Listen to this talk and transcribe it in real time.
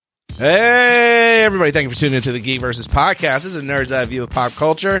Hey, everybody. Thank you for tuning into the Geek Versus Podcast. This is a nerd's eye view of pop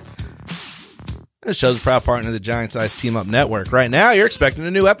culture. This show's a proud partner of the Giant Size Team Up Network. Right now, you're expecting a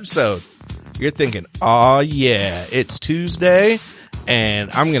new episode. You're thinking, oh, yeah, it's Tuesday,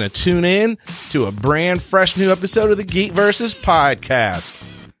 and I'm going to tune in to a brand fresh new episode of the Geek Versus Podcast.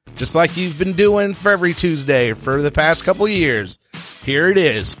 Just like you've been doing for every Tuesday for the past couple years. Here it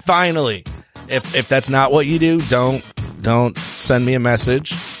is, finally. If that's not what you do, don't send me a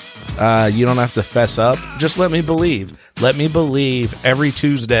message. You don't have to fess up. Just let me believe. Let me believe every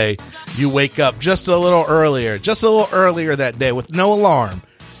Tuesday you wake up just a little earlier that day with no alarm.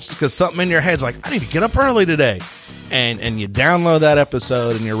 Just because something in your head's like, I need to get up early today. And you download that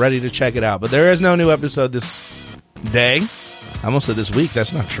episode and you're ready to check it out. But there is no new episode this day. I almost said this week.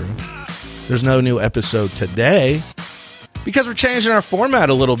 That's not true. There's no new episode today because we're changing our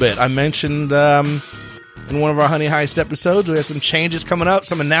format a little bit. I mentioned in one of our Honey Heist episodes, we have some changes coming up,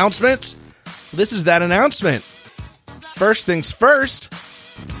 some announcements. This is that announcement. First things first,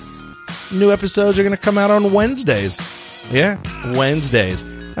 new episodes are going to come out on Wednesdays. Yeah, Wednesdays.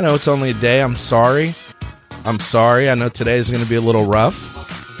 I know it's only a day. I'm sorry. I know today is going to be a little rough.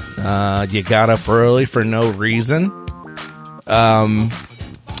 You got up early for no reason.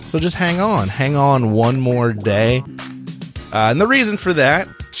 So just hang on one more day. And the reason for that,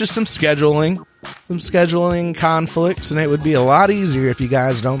 just some scheduling conflicts, and it would be a lot easier if you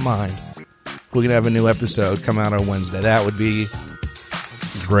guys don't mind. We're going to have a new episode come out on Wednesday. That would be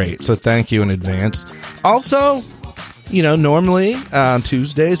great. So thank you in advance. Also, normally on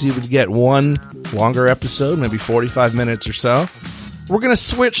Tuesdays you would get one longer episode, maybe 45 minutes or so. We're going to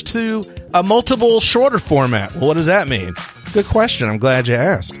switch to a multiple shorter format. Well, what does that mean? Good question. I'm glad you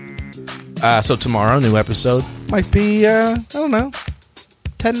asked. So tomorrow, new episode might be,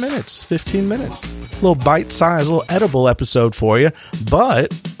 10 minutes, 15 minutes. A little bite-sized, little edible episode for you. But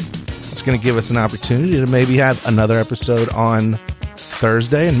it's going to give us an opportunity to maybe have another episode on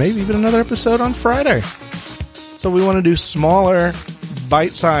Thursday and maybe even another episode on Friday. So we want to do smaller,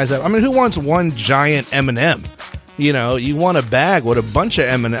 bite-sized. I mean, who wants one giant M&M? You want a bag with a bunch of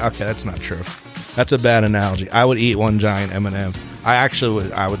M&M. Okay, that's not true. That's a bad analogy. I would eat one giant M&M. I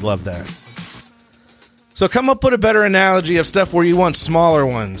would love that. So come up with a better analogy of stuff where you want smaller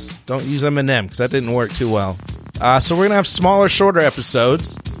ones. Don't use M&M because that didn't work too well. So we're going to have smaller, shorter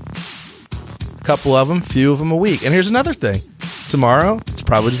episodes. A couple of them, few of them a week. And here's another thing. Tomorrow, it's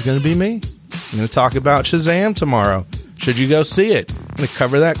probably just going to be me. I'm going to talk about Shazam tomorrow. Should you go see it? I'm going to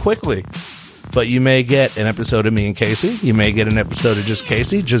cover that quickly. But you may get an episode of me and Casey. You may get an episode of just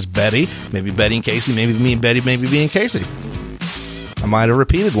Casey, just Betty. Maybe Betty and Casey. Maybe me and Betty. Maybe me and Casey. I might have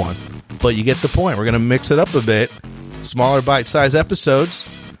repeated one. But you get the point. We're going to mix it up a bit. Smaller bite-sized episodes.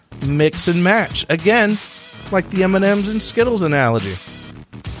 Mix and match. Again, like the M&M's and Skittles analogy.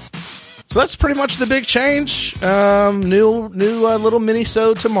 So that's pretty much the big change. New little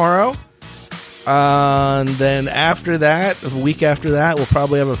mini-sode tomorrow. And then after that, a week after that, we'll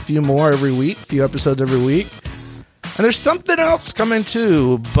probably have a few more every week. A few episodes every week. And there's something else coming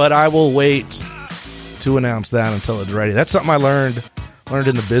too, but I will wait to announce that until it's ready. That's something I learned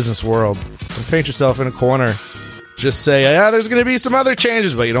in the business world. Don't paint yourself in a corner. Just say, there's going to be some other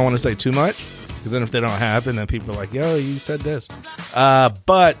changes, but you don't want to say too much. Because then if they don't happen, then people are like, yo, you said this.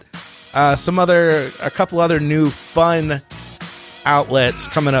 But a couple other new fun outlets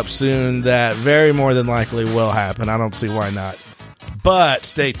coming up soon that very more than likely will happen. I don't see why not. But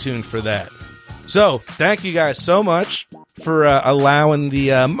stay tuned for that. So, thank you guys so much for allowing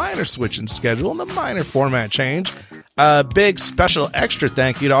the minor switch in schedule and the minor format change. Big special extra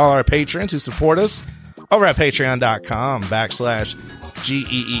thank you to all our patrons who support us over at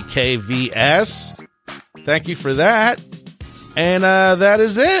patreon.com/GEEKVS. Thank you for that. And that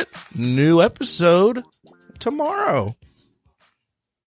is it. New episode tomorrow.